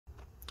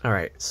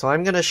Alright, so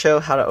I'm going to show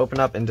how to open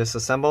up and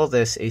disassemble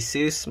this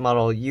ASUS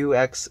model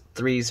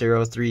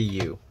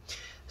UX303U.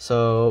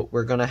 So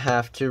we're going to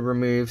have to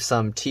remove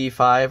some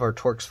T5 or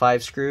Torx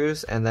 5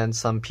 screws and then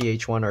some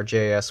PH1 or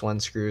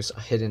JS1 screws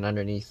hidden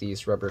underneath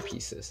these rubber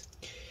pieces.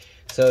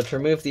 So to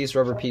remove these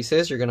rubber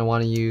pieces, you're going to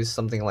want to use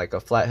something like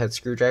a flathead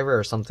screwdriver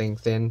or something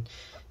thin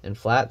and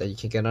flat that you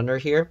can get under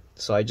here.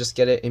 So I just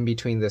get it in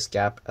between this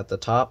gap at the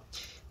top,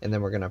 and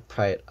then we're going to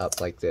pry it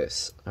up like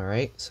this.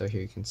 Alright, so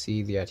here you can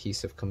see the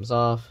adhesive comes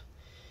off.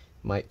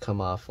 Might come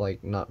off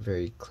like not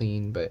very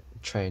clean, but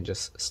try and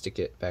just stick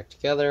it back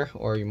together,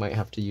 or you might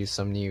have to use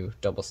some new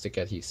double stick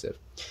adhesive.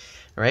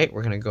 Alright,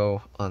 we're going to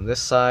go on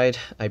this side.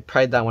 I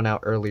pried that one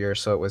out earlier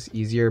so it was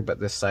easier, but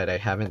this side I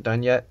haven't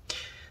done yet.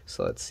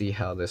 So let's see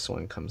how this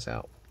one comes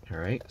out.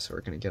 Alright, so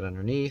we're going to get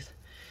underneath,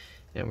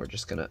 and we're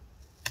just going to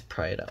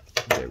pry it up.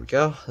 There we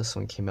go. This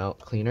one came out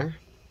cleaner.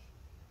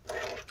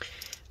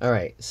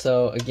 Alright,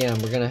 so again,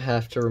 we're going to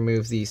have to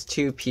remove these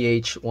two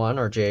PH1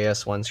 or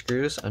JS1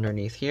 screws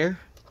underneath here.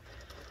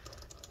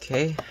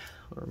 Okay,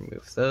 we'll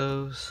remove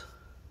those.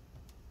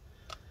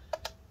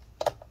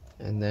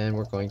 And then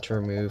we're going to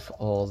remove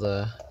all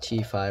the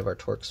T5 or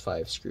Torx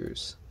 5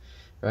 screws.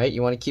 Right,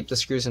 you want to keep the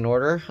screws in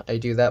order. I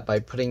do that by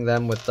putting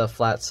them with the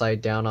flat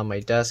side down on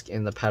my desk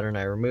in the pattern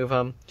I remove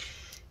them.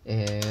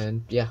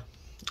 And yeah,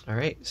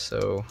 alright,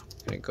 so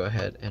I'm going to go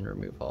ahead and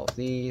remove all of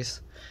these.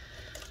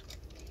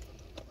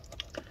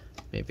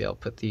 Maybe I'll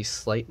put these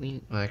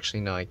slightly, well,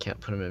 actually no, I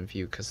can't put them in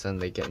view because then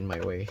they get in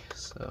my way.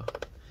 So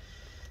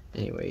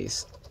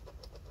anyways,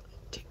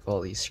 take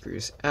all these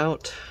screws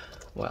out.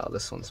 Wow,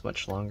 this one's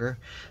much longer.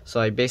 So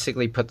I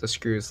basically put the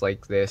screws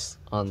like this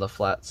on the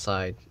flat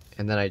side,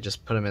 and then I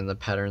just put them in the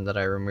pattern that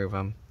I remove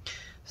them.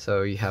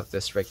 So you have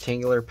this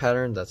rectangular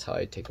pattern, that's how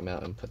I take them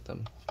out and put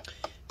them.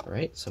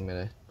 Alright, so I'm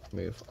going to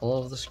remove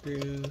all of the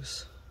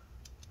screws.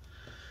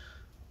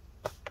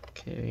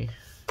 Okay,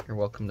 you're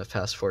welcome to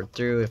fast forward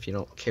through if you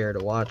don't care to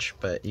watch,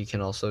 but you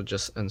can also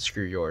just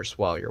unscrew yours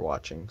while you're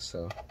watching.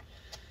 So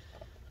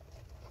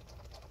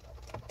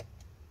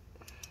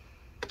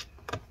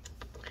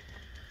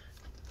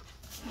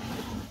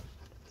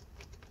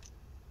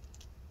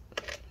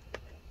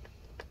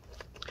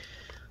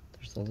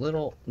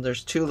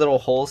there's two little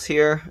holes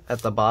here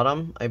at the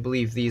bottom. I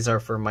believe these are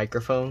for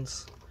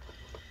microphones.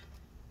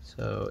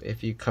 So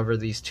if you cover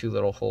these two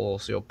little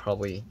holes, you'll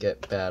probably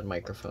get bad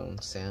microphone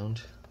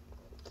sound.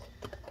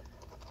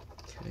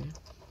 Okay.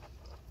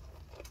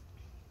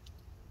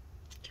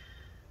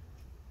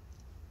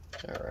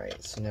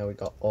 Alright, so now we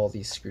got all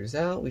these screws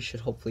out. We should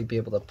hopefully be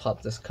able to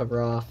pop this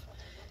cover off.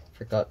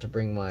 Forgot to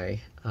bring my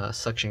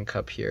suction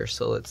cup here,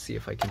 so let's see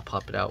if I can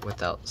pop it out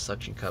without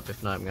suction cup.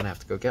 If not, I'm gonna have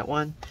to go get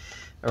one.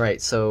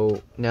 Alright,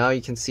 so now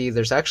you can see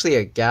there's actually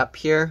a gap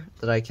here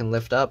that I can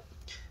lift up.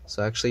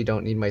 So I actually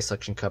don't need my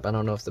suction cup. I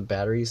don't know if the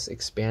battery's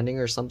expanding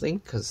or something,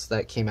 because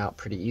that came out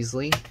pretty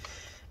easily.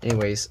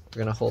 Anyways, we're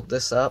gonna hold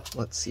this up.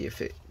 Let's see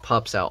if it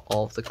pops out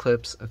all of the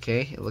clips.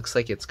 Okay, it looks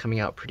like it's coming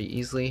out pretty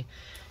easily.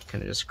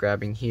 Kind of just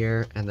grabbing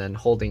here and then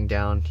holding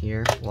down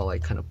here while I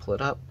kind of pull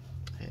it up.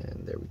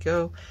 And there we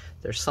go.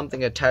 There's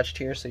something attached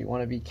here, so you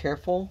want to be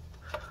careful.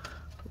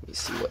 Let me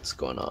see what's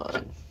going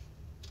on.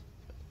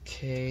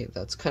 Okay,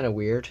 that's kind of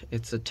weird.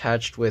 It's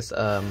attached with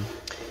an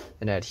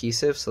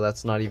adhesive, so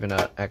that's not even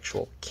an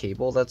actual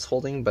cable that's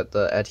holding, but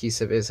the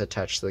adhesive is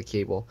attached to the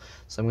cable.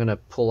 So I'm going to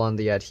pull on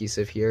the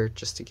adhesive here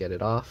just to get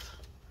it off.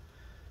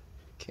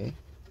 Okay.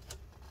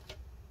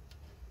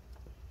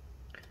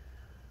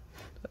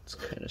 That's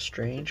kind of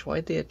strange.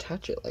 Why'd they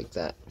attach it like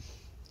that?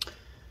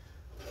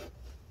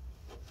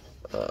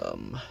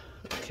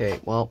 Okay,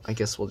 well, I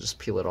guess we'll just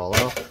peel it all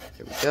off.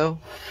 There we go.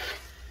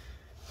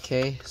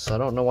 Okay, so I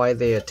don't know why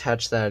they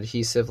attached that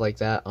adhesive like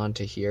that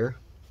onto here,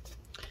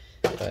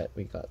 but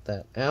we got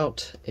that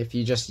out. If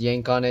you just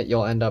yank on it,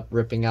 you'll end up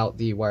ripping out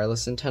the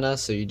wireless antenna,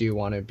 so you do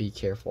want to be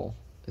careful.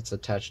 It's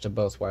attached to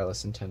both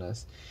wireless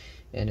antennas.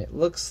 And it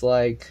looks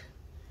like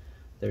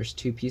there's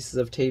two pieces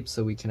of tape,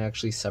 so we can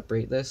actually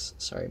separate this.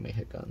 Sorry, my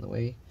head got in the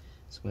way.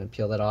 So I'm going to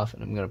peel that off,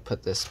 and I'm going to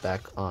put this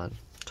back on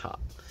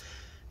top.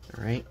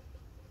 Alright,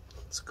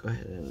 let's go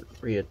ahead and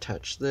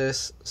reattach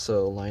this.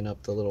 So line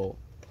up the little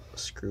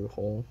screw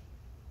hole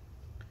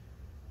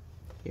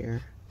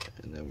here,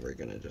 and then we're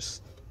gonna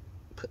just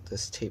put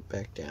this tape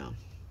back down.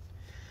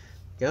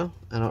 Go.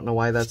 I don't know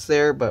why that's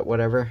there, but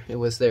whatever, it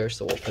was there,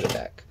 so we'll put it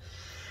back.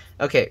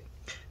 Okay,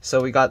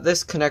 so we got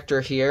this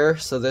connector here.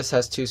 So this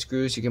has two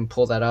screws. You can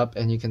pull that up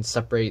and you can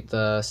separate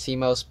the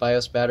CMOS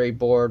BIOS battery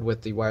board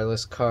with the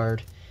wireless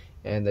card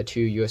and the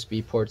two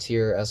USB ports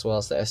here, as well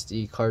as the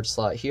SD card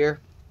slot here.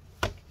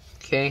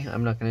 Okay,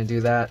 I'm not going to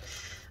do that.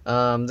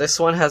 This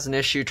one has an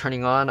issue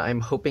turning on.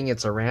 I'm hoping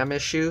it's a RAM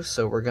issue,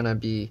 so we're going to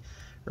be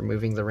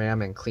removing the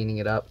RAM and cleaning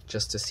it up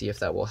just to see if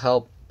that will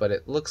help, but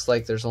it looks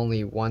like there's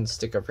only one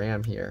stick of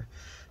RAM here.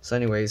 So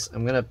anyways,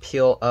 I'm going to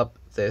peel up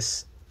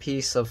this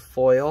piece of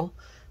foil,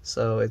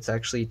 so it's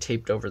actually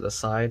taped over the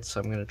side, so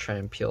I'm going to try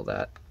and peel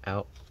that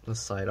out the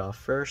side off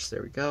first.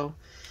 There we go.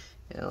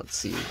 And let's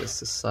see,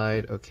 this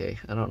side. Okay,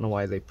 I don't know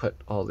why they put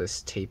all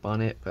this tape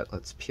on it, but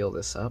let's peel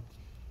this up.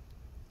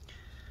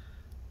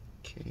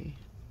 Okay,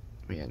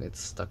 man, it's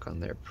stuck on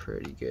there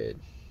pretty good.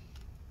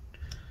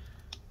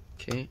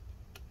 Okay,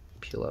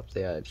 peel up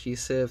the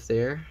adhesive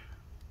there.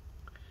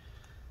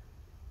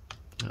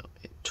 Oh,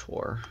 it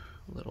tore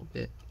a little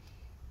bit.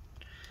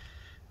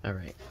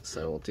 Alright,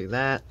 so we'll do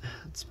that.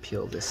 Let's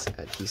peel this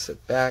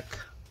adhesive back.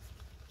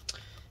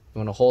 You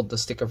want to hold the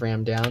stick of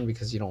RAM down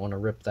because you don't want to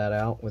rip that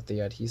out with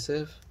the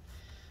adhesive.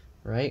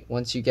 Right,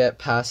 once you get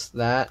past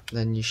that,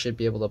 then you should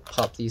be able to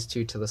pop these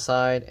two to the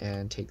side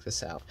and take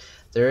this out.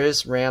 There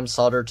is RAM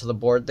soldered to the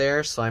board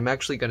there, so I'm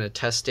actually going to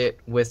test it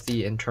with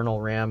the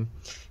internal RAM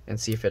and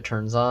see if it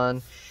turns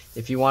on.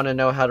 If you want to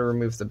know how to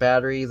remove the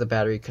battery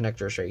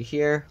connector is right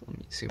here. Let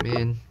me zoom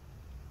in.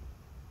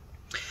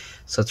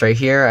 So it's right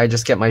here. I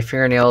just get my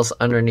fingernails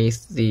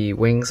underneath the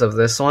wings of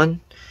this one,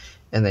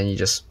 and then you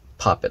just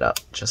pop it up,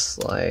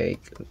 just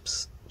like,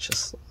 oops,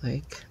 just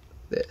like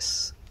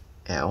this.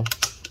 Ow.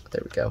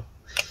 There we go.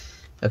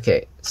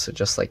 Okay, so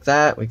just like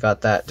that, we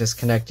got that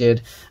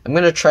disconnected. I'm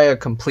going to try a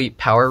complete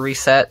power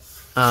reset.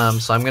 So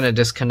I'm going to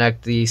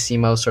disconnect the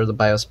CMOS or the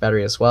BIOS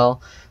battery as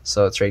well.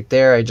 So it's right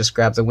there. I just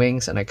grab the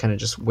wings and I kind of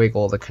just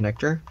wiggle the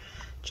connector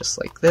just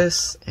like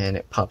this, and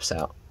it pops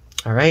out.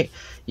 All right,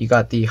 you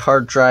got the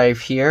hard drive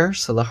here.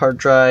 So the hard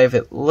drive,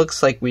 it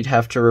looks like we'd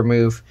have to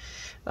remove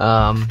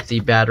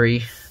the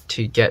battery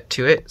to get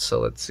to it.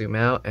 So let's zoom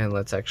out and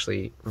let's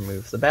actually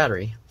remove the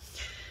battery.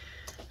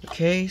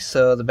 Okay,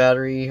 so the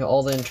battery,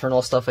 all the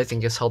internal stuff I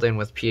think is held in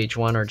with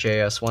PH1 or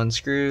JS1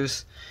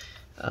 screws.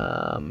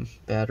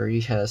 Battery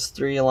has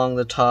 3 along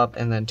the top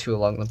and then 2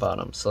 along the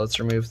bottom. So let's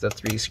remove the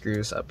 3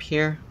 screws up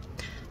here.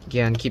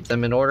 Again, keep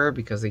them in order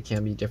because they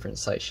can be different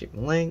size, shape,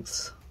 and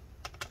lengths.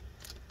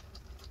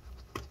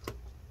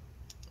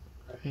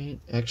 Right.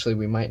 Actually,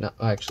 we might not.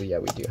 Oh, actually, yeah,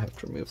 we do have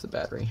to remove the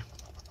battery.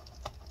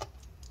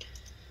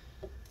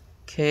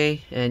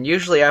 Okay, and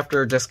usually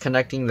after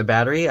disconnecting the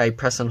battery, I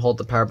press and hold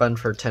the power button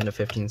for 10 to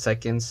 15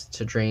 seconds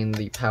to drain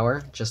the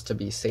power, just to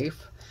be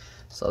safe.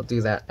 So I'll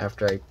do that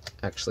after I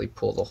actually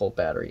pull the whole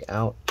battery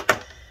out.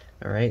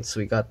 Alright, so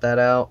we got that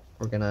out.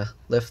 We're going to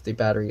lift the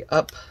battery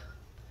up.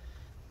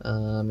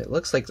 It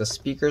looks like the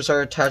speakers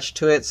are attached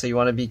to it, so you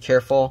want to be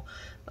careful.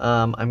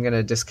 I'm going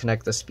to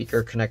disconnect the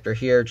speaker connector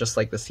here, just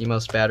like the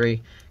CMOS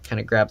battery. Kind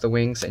of grab the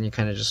wings and you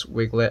kind of just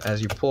wiggle it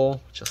as you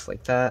pull, just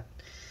like that.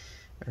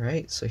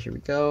 Alright, so here we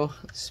go.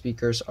 The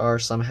speakers are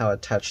somehow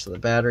attached to the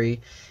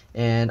battery,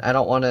 and I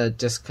don't want to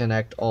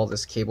disconnect all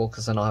this cable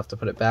because then I'll have to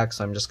put it back,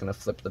 so I'm just going to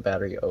flip the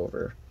battery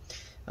over.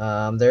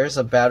 There's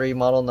a battery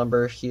model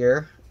number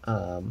here.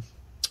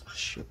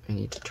 Shoot, I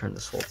need to turn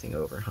this whole thing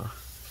over, huh?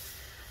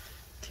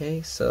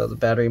 Okay, so the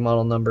battery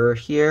model number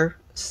here,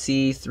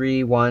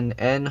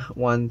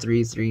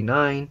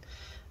 C31N1339.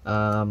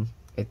 I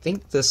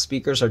think the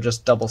speakers are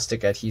just double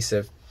stick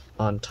adhesive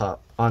on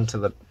top, onto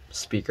the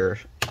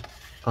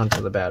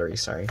battery,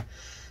 sorry.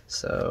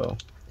 So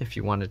if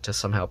you wanted to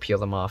somehow peel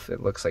them off,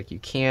 it looks like you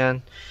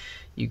can.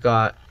 You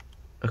got,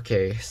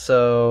 okay,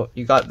 so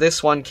you got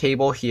this one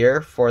cable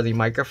here for the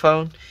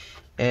microphone,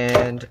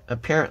 and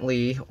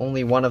apparently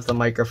only one of the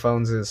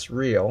microphones is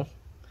real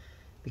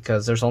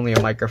because there's only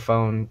a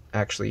microphone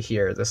actually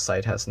here. This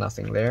side has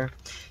nothing there.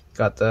 You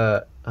got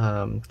the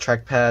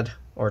trackpad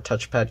or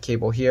touchpad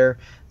cable here.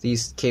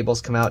 These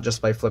cables come out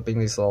just by flipping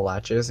these little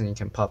latches and you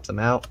can pop them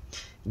out.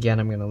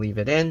 Again, I'm going to leave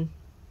it in.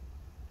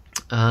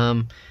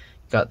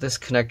 Got this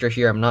connector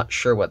here. I'm not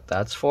sure what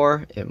that's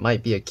for. It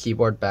might be a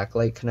keyboard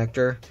backlight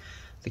connector.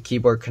 The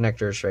keyboard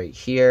connector is right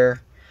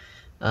here.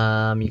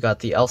 You got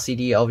the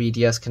LCD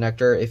LVDS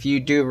connector. If you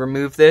do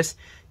remove this,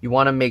 you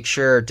want to make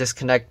sure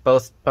disconnect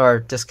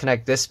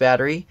this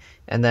battery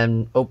and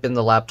then open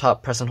the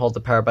laptop, press and hold the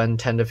power button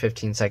 10 to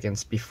 15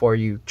 seconds before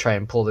you try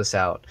and pull this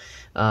out.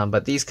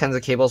 But these kinds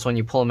of cables, when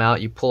you pull them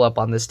out, you pull up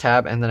on this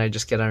tab and then I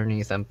just get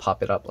underneath and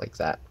pop it up like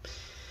that.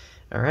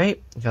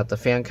 Alright, you got the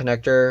fan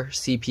connector.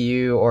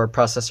 CPU or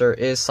processor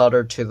is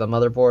soldered to the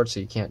motherboard, so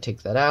you can't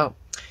take that out.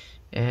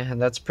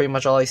 And that's pretty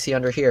much all I see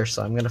under here.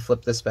 So I'm going to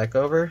flip this back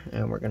over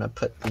and we're going to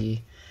put the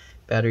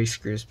battery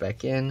screws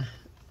back in.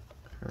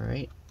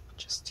 Alright,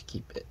 just to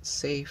keep it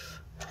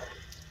safe.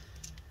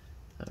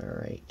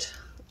 Alright,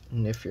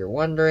 and if you're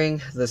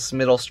wondering, this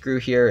middle screw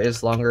here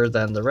is longer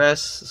than the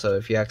rest, so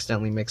if you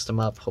accidentally mixed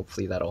them up,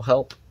 hopefully that'll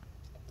help.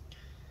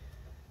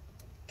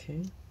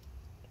 Okay.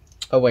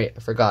 Oh wait, I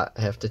forgot.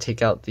 I have to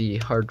take out the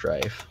hard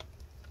drive.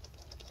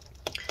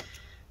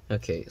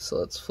 Okay, so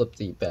let's flip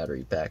the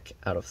battery back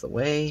out of the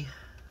way.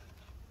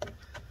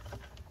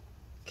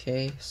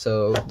 Okay,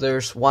 so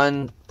there's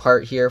one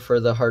part here for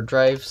the hard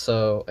drive,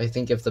 so I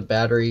think if the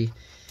battery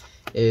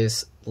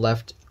is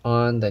left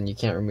on, then you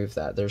can't remove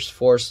that. There's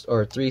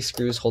 3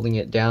 screws holding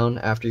it down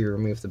after you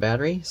remove the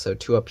battery, so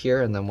 2 up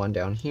here and then 1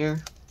 down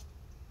here.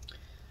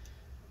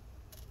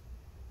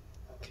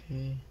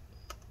 Okay,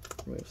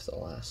 remove the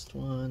last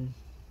one.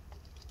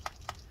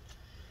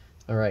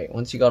 Alright,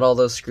 once you got all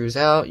those screws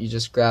out, you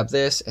just grab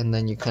this and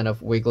then you kind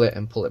of wiggle it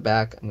and pull it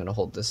back. I'm going to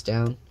hold this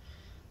down.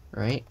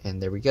 Alright,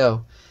 and there we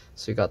go.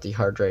 So we got the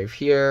hard drive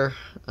here.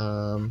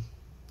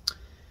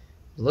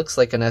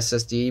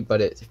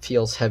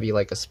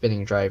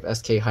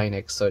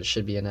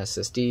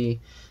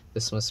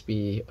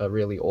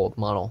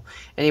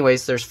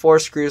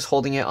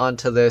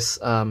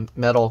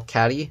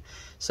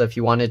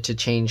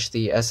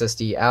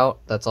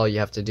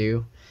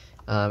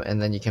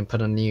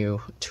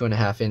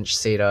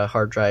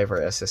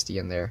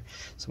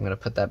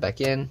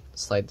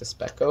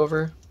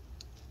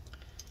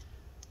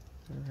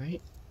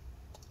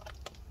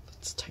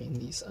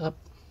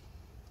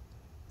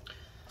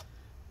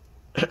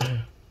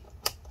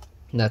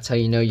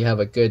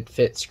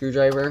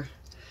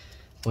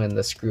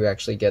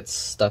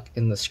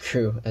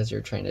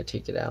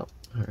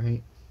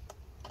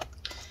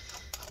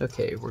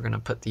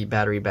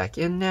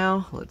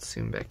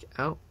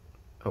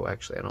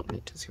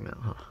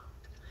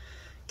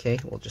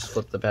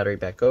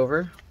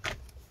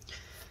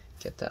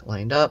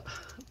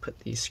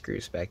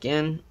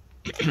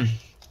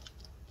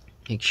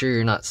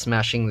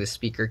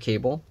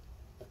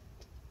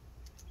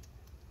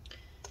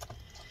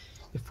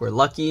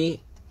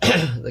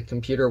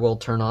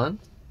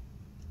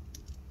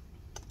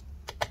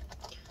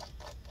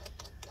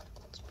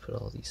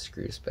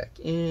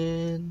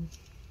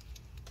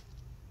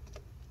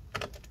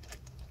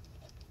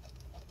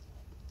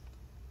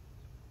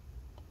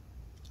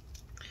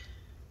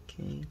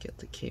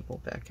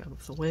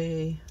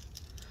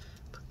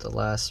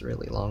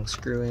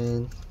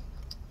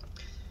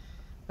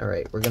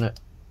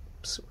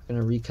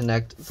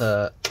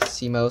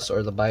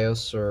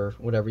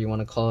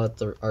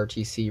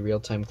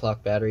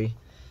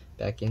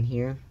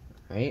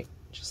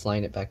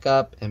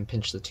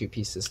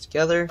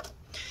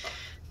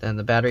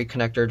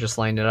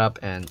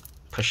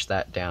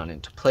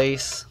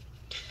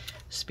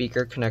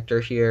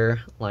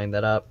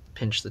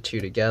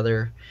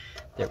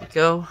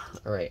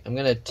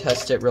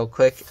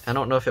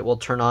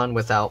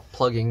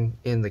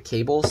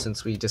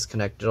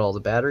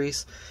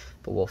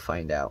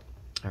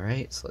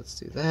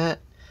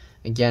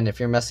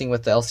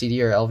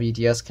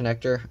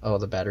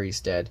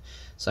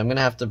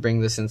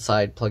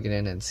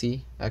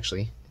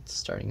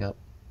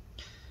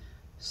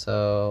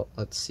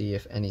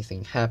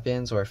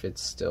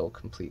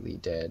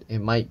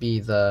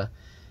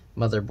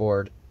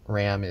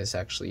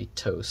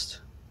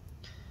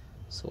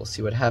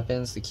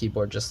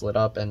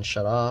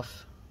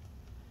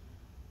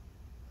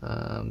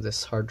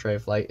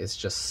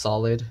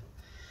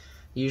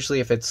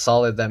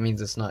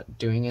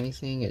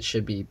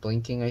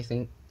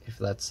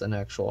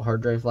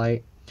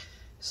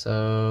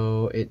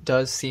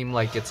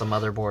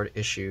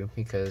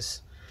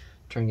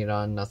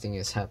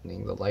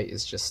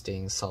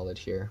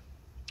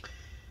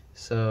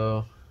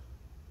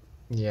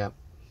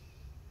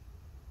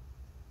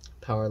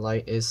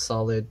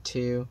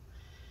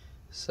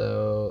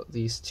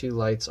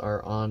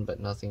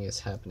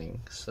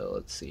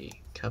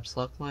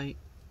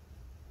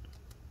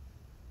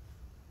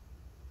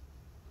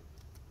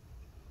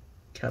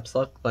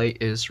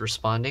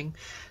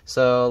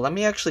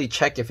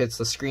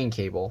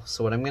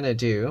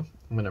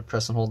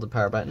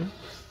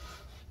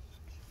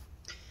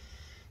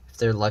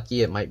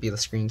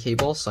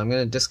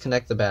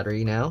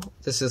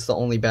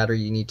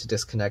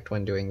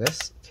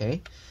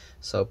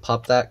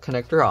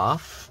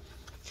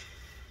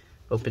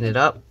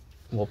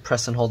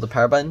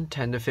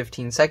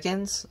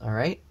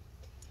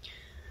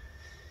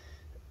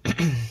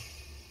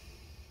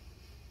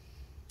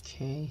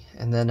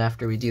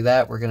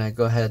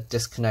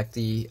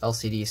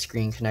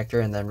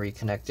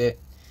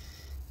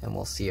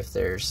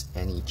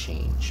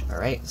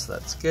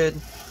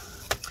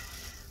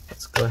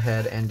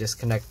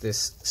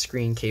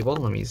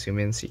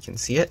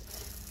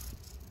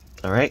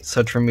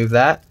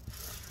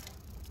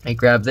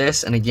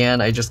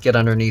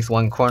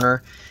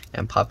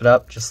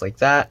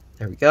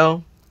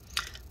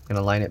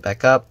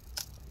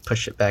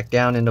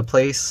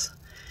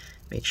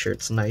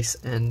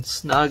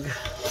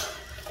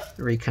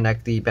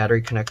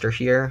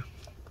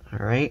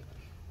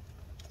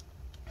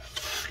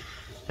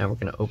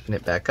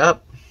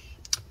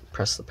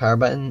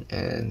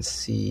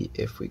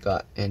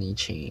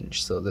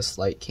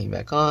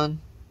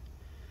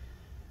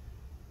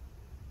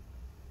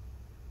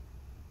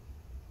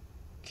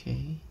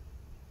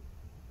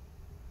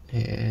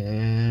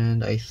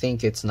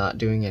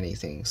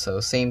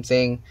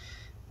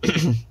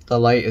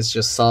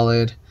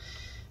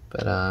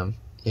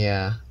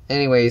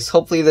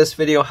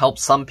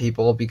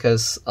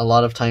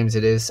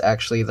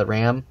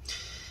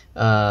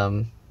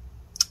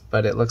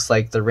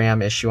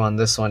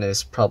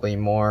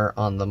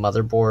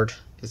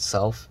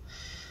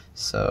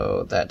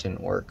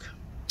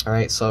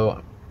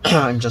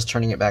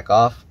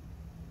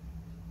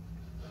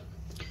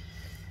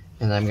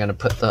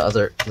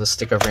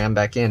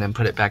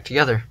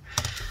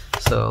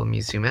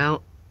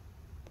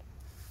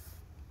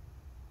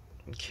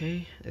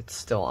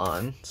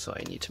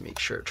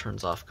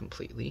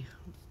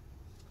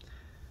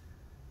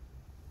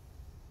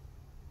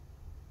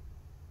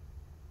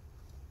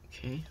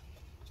 Okay.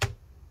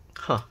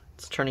 Huh,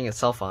 it's turning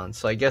itself on.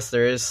 So I guess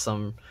there is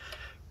some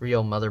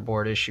real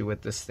motherboard issue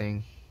with this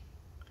thing.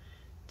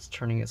 It's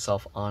turning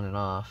itself on and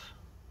off.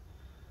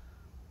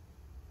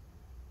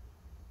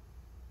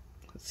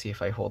 Let's see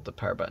if I hold the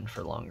power button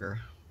for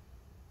longer.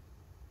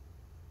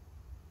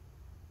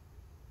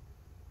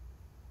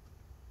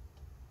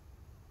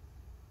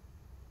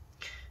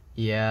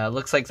 Yeah, it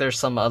looks like there's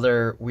some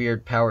other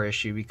weird power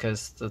issue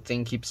because the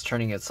thing keeps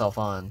turning itself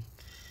on.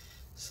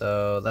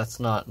 So that's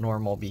not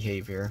normal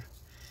behavior.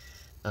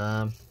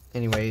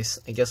 Anyways,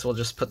 I guess we'll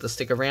just put the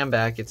stick of RAM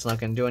back. It's not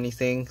going to do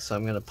anything, so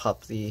I'm going to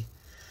pop the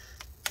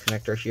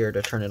connector here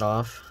to turn it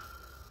off.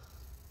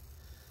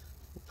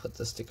 We'll put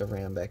the stick of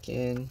RAM back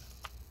in.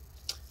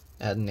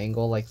 Add an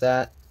angle like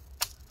that.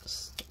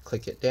 Just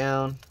click it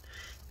down.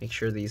 Make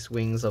sure these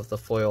wings of the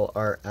foil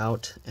are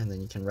out, and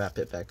then you can wrap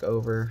it back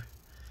over.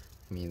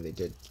 I mean, they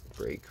did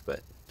break,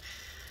 but...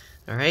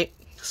 Alright,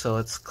 so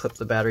let's clip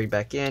the battery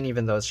back in,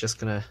 even though it's just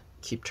going to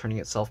keep turning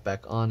itself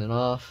back on and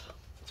off.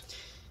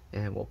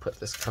 And we'll put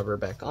this cover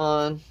back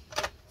on.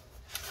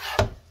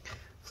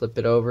 Flip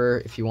it over.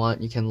 If you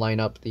want, you can line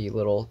up the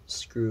little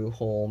screw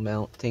hole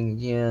mount thing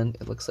again.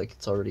 It looks like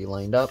it's already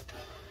lined up.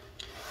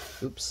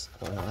 Oops,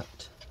 or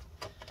not.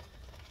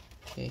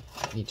 Okay,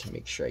 I need to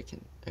make sure I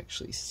can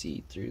actually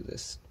see through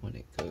this when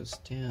it goes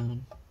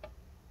down.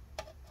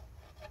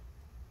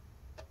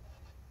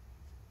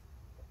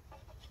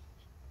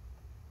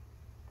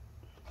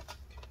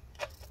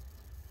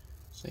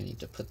 So I need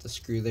to put the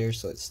screw there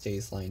so it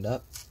stays lined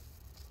up.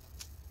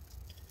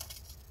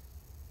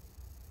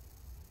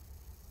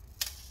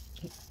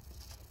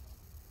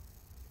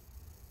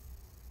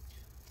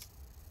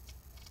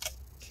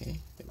 Okay,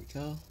 there we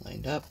go,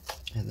 lined up.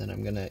 And then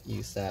I'm gonna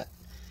use that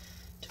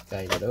to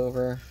guide it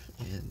over,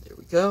 and there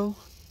we go.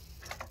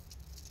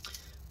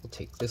 We'll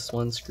take this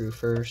one screw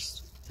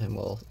first, and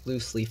we'll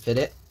loosely fit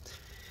it.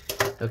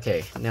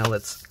 Okay, now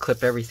let's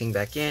clip everything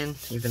back in,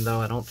 even though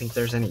I don't think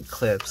there's any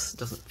clips. It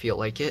doesn't feel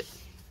like it.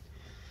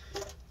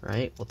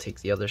 Right, we'll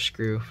take the other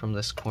screw from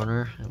this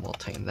corner, and we'll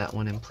tighten that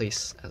one in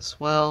place as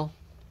well.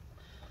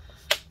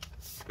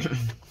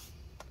 Tighten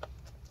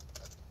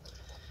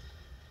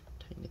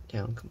it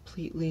down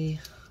completely.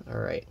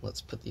 Alright,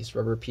 let's put these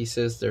rubber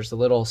pieces. There's a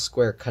little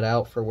square cut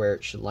out for where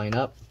it should line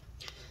up.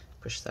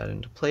 Push that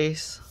into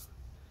place.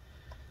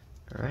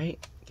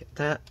 Alright, get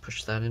that,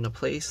 push that into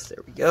place.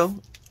 There we go.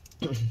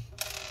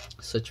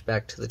 Switch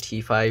back to the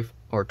T5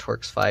 or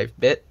Torx 5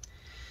 bit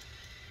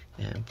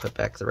and put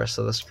back the rest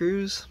of the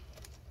screws.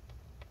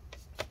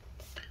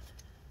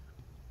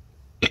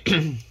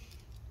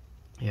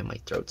 Yeah, my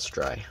throat's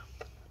dry.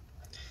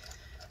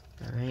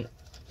 Alright,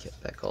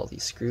 get back all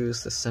these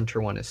screws. The center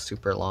one is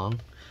super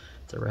long,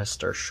 the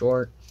rest are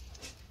short.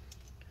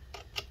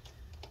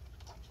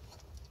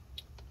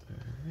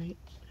 Alright,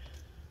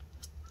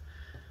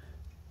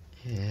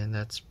 and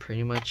that's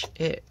pretty much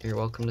it. You're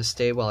welcome to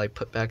stay while I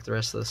put back the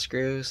rest of the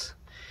screws.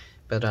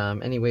 But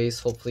anyways,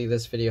 hopefully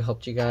this video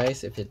helped you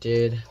guys. If it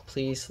did,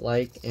 please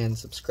like and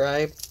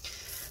subscribe.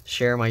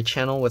 Share my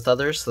channel with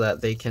others so that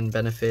they can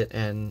benefit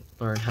and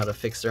learn how to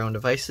fix their own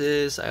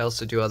devices. I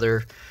also do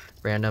other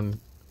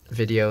random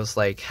videos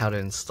like how to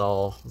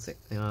install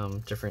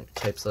different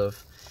types of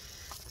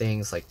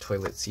things like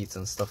toilet seats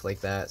and stuff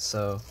like that.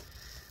 So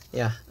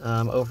yeah,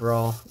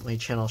 overall my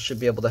channel should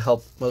be able to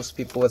help most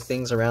people with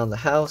things around the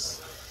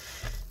house.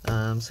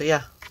 So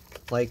yeah,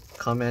 like,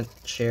 comment,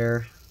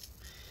 share,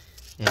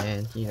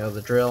 and you know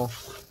the drill.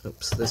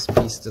 Oops, this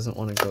piece doesn't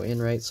want to go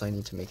in right, so I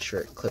need to make sure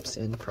it clips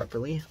in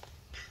properly.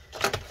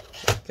 There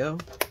we go.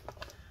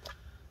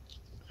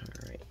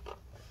 Alright,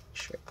 make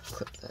sure I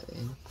clip that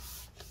in.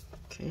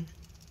 Okay.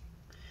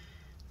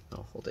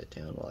 I'll hold it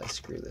down while I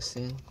screw this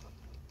in.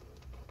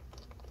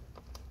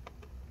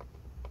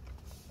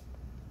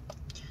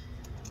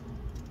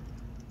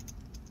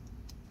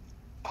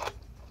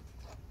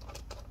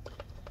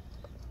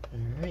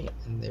 Alright,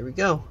 and there we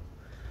go.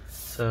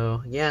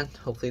 So again,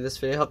 hopefully this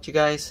video helped you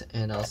guys,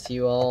 and I'll see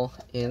you all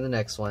in the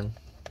next one.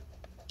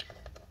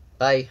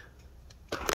 Bye.